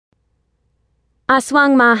I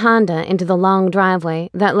swung my Honda into the long driveway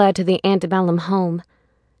that led to the antebellum home,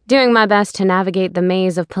 doing my best to navigate the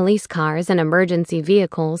maze of police cars and emergency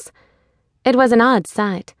vehicles. It was an odd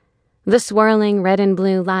sight. The swirling red and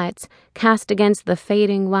blue lights cast against the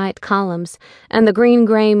fading white columns and the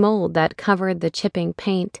green-gray mold that covered the chipping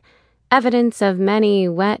paint, evidence of many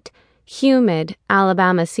wet, humid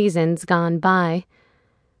Alabama seasons gone by.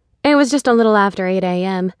 It was just a little after 8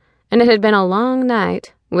 a.m., and it had been a long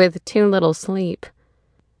night with too little sleep.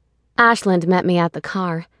 Ashland met me at the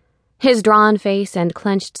car. His drawn face and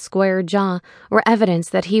clenched square jaw were evidence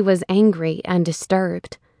that he was angry and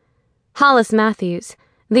disturbed. Hollis Matthews,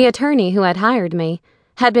 the attorney who had hired me,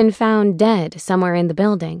 had been found dead somewhere in the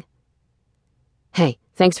building. "Hey,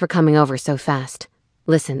 thanks for coming over so fast.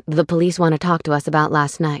 Listen, the police want to talk to us about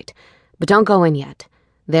last night, but don't go in yet.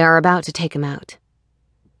 They are about to take him out."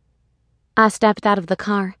 I stepped out of the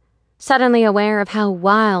car, suddenly aware of how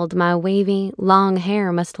wild my wavy, long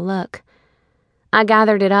hair must look. I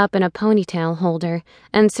gathered it up in a ponytail holder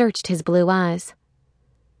and searched his blue eyes.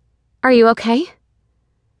 "Are you okay?"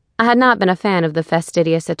 I had not been a fan of the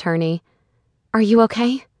fastidious attorney. "Are you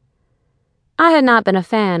okay?" I had not been a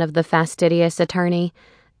fan of the fastidious attorney,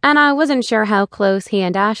 and I wasn't sure how close he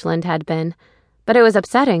and Ashland had been, but it was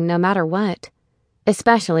upsetting no matter what,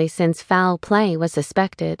 especially since foul play was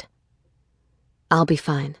suspected. "I'll be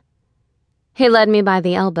fine." He led me by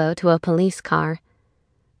the elbow to a police car.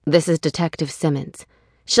 "This is Detective Simmons.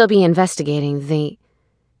 She'll be investigating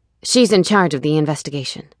She's in charge of the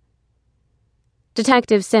investigation."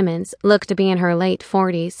 Detective Simmons looked to be in her late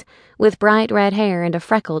 40s, with bright red hair and a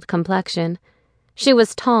freckled complexion. She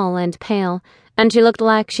was tall and pale, and she looked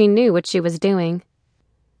like she knew what she was doing.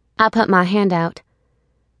 I put my hand out.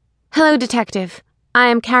 "Hello, Detective. I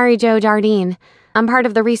am Carrie Jo Jardine. I'm part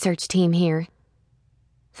of the research team here."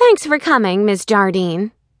 "Thanks for coming, Miss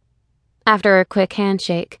Jardine." After a quick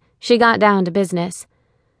handshake, she got down to business.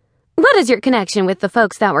 "What is your connection with the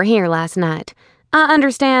folks that were here last night? I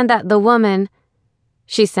understand that the woman,"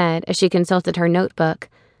 she said as she consulted her notebook,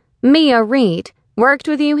 "Mia Reed, worked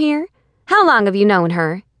with you here? How long have you known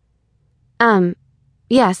her?"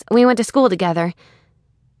 Yes, we went to school together.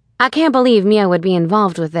 I can't believe Mia would be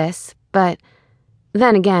involved with this, but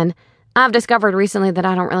then again, I've discovered recently that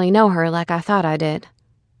I don't really know her like I thought I did."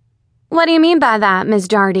 "What do you mean by that, Miss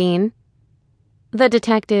Jardine?" The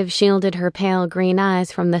detective shielded her pale green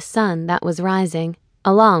eyes from the sun that was rising,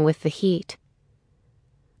 along with the heat.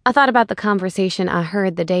 I thought about the conversation I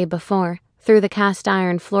heard the day before, through the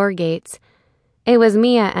cast-iron floor gates. It was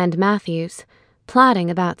Mia and Matthews,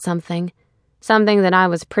 plotting about something that I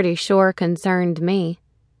was pretty sure concerned me.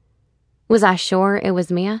 Was I sure it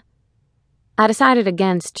was Mia? I decided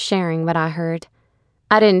against sharing what I heard.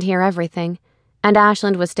 I didn't hear everything, and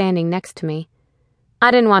Ashland was standing next to me. I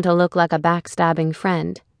didn't want to look like a backstabbing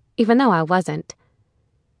friend, even though I wasn't.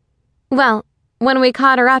 "Well, when we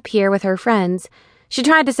caught her up here with her friends, she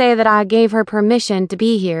tried to say that I gave her permission to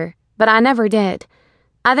be here, but I never did.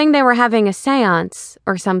 I think they were having a seance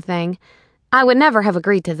or something. I would never have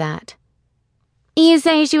agreed to that." "You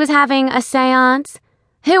say she was having a seance?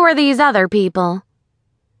 Who are these other people?"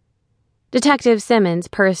 Detective Simmons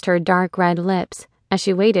pursed her dark red lips as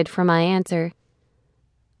she waited for my answer.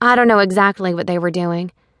 "I don't know exactly what they were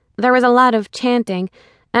doing. There was a lot of chanting,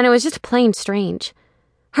 and it was just plain strange.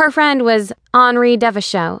 Her friend was Henri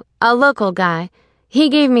Devachaux, a local guy. He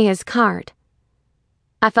gave me his card."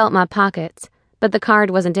 I felt my pockets, but the card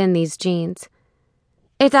wasn't in these jeans.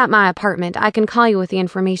 "It's at my apartment. I can call you with the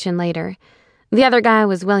information later. The other guy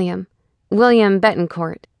was William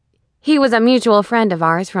Betancourt. He was a mutual friend of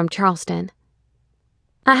ours from Charleston."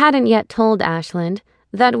 I hadn't yet told Ashland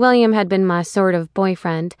that William had been my sort of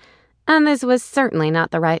boyfriend, and this was certainly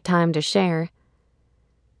not the right time to share.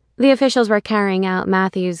 The officials were carrying out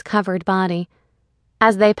Matthew's covered body.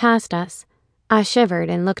 As they passed us, I shivered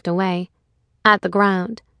and looked away, at the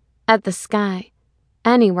ground, at the sky,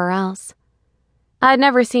 anywhere else. I'd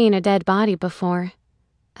never seen a dead body before,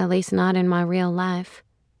 at least not in my real life.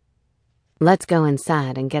 "Let's go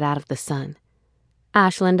inside and get out of the sun,"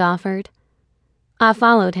 Ashland offered. I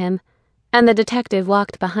followed him, and the detective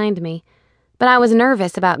walked behind me, but I was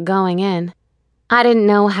nervous about going in. I didn't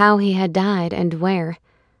know how he had died and where.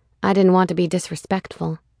 I didn't want to be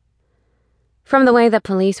disrespectful. From the way that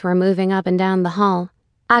police were moving up and down the hall,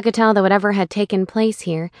 I could tell that whatever had taken place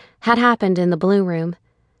here had happened in the Blue Room.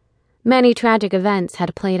 Many tragic events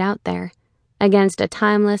had played out there, against a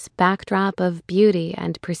timeless backdrop of beauty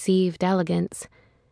and perceived elegance.